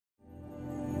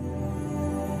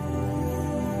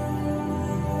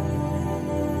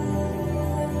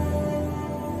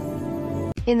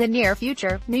In the near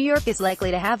future, New York is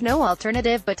likely to have no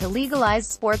alternative but to legalize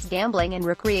sports gambling and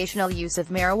recreational use of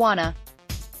marijuana.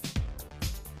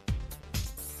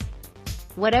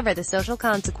 Whatever the social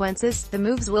consequences, the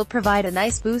moves will provide a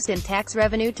nice boost in tax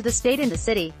revenue to the state and the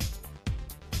city.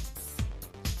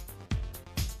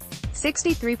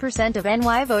 63% of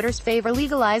NY voters favor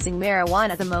legalizing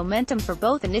marijuana. The momentum for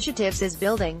both initiatives is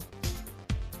building.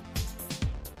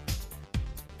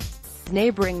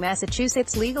 Neighboring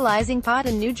Massachusetts legalizing pot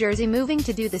and New Jersey moving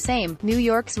to do the same, New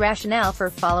York's rationale for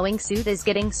following suit is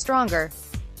getting stronger.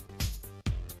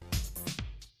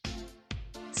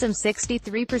 Some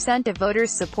 63% of voters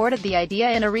supported the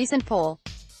idea in a recent poll.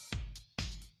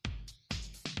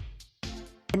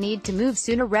 The need to move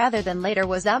sooner rather than later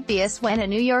was obvious when a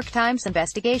New York Times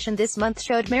investigation this month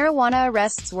showed marijuana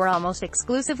arrests were almost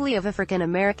exclusively of African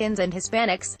Americans and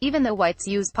Hispanics, even though whites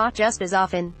use pot just as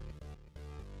often.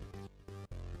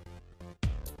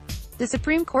 The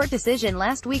Supreme Court decision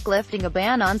last week lifting a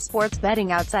ban on sports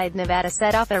betting outside Nevada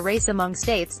set off a race among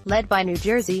states, led by New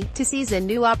Jersey, to seize a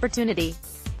new opportunity.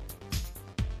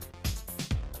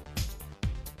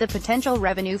 The potential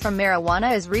revenue from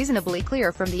marijuana is reasonably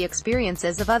clear from the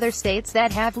experiences of other states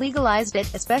that have legalized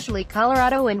it, especially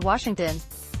Colorado and Washington.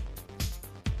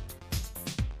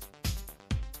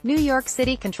 New York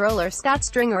City Comptroller Scott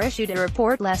Stringer issued a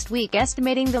report last week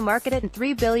estimating the market at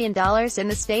 $3 billion in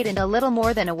the state and a little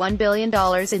more than $1 billion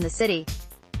in the city.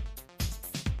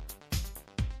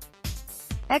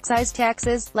 Excise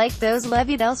taxes, like those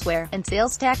levied elsewhere, and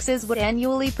sales taxes would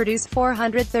annually produce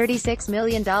 $436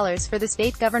 million for the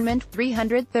state government,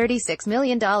 $336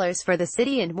 million for the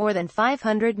city and more than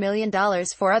 $500 million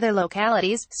for other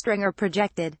localities, Stringer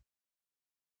projected.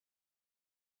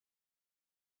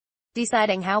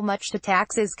 Deciding how much to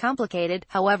tax is complicated,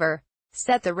 however.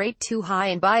 Set the rate too high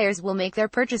and buyers will make their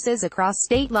purchases across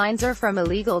state lines or from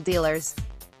illegal dealers.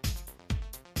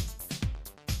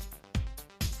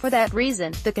 For that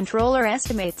reason, the comptroller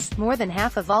estimates, more than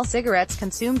half of all cigarettes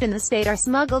consumed in the state are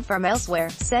smuggled from elsewhere.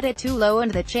 Set it too low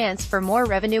and the chance for more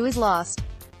revenue is lost.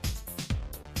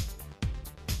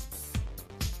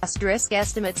 Asterisk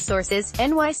estimates sources,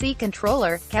 NYC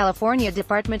Comptroller, California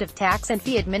Department of Tax and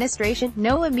Fee Administration.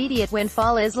 No immediate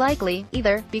windfall is likely,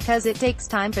 either, because it takes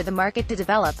time for the market to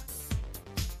develop.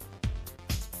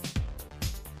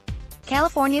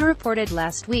 California reported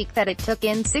last week that it took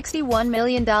in $61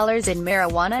 million in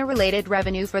marijuana-related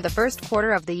revenue for the first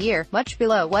quarter of the year, much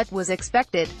below what was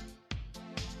expected.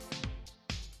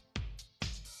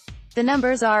 The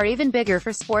numbers are even bigger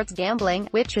for sports gambling,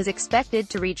 which is expected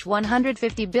to reach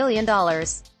 $150 billion.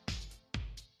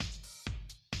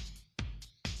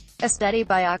 A study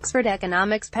by Oxford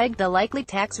Economics pegged the likely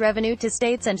tax revenue to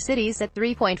states and cities at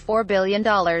 $3.4 billion.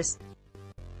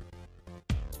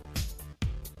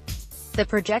 The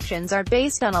projections are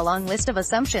based on a long list of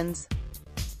assumptions.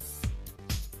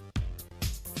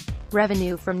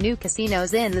 Revenue from new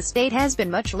casinos in the state has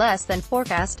been much less than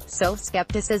forecast, so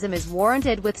skepticism is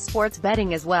warranted with sports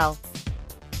betting as well.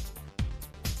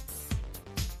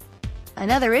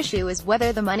 Another issue is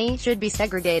whether the money should be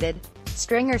segregated.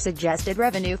 Stringer suggested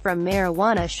revenue from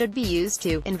marijuana should be used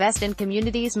to invest in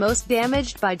communities most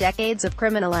damaged by decades of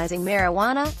criminalizing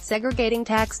marijuana. Segregating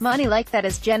tax money like that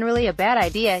is generally a bad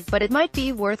idea, but it might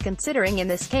be worth considering in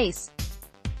this case.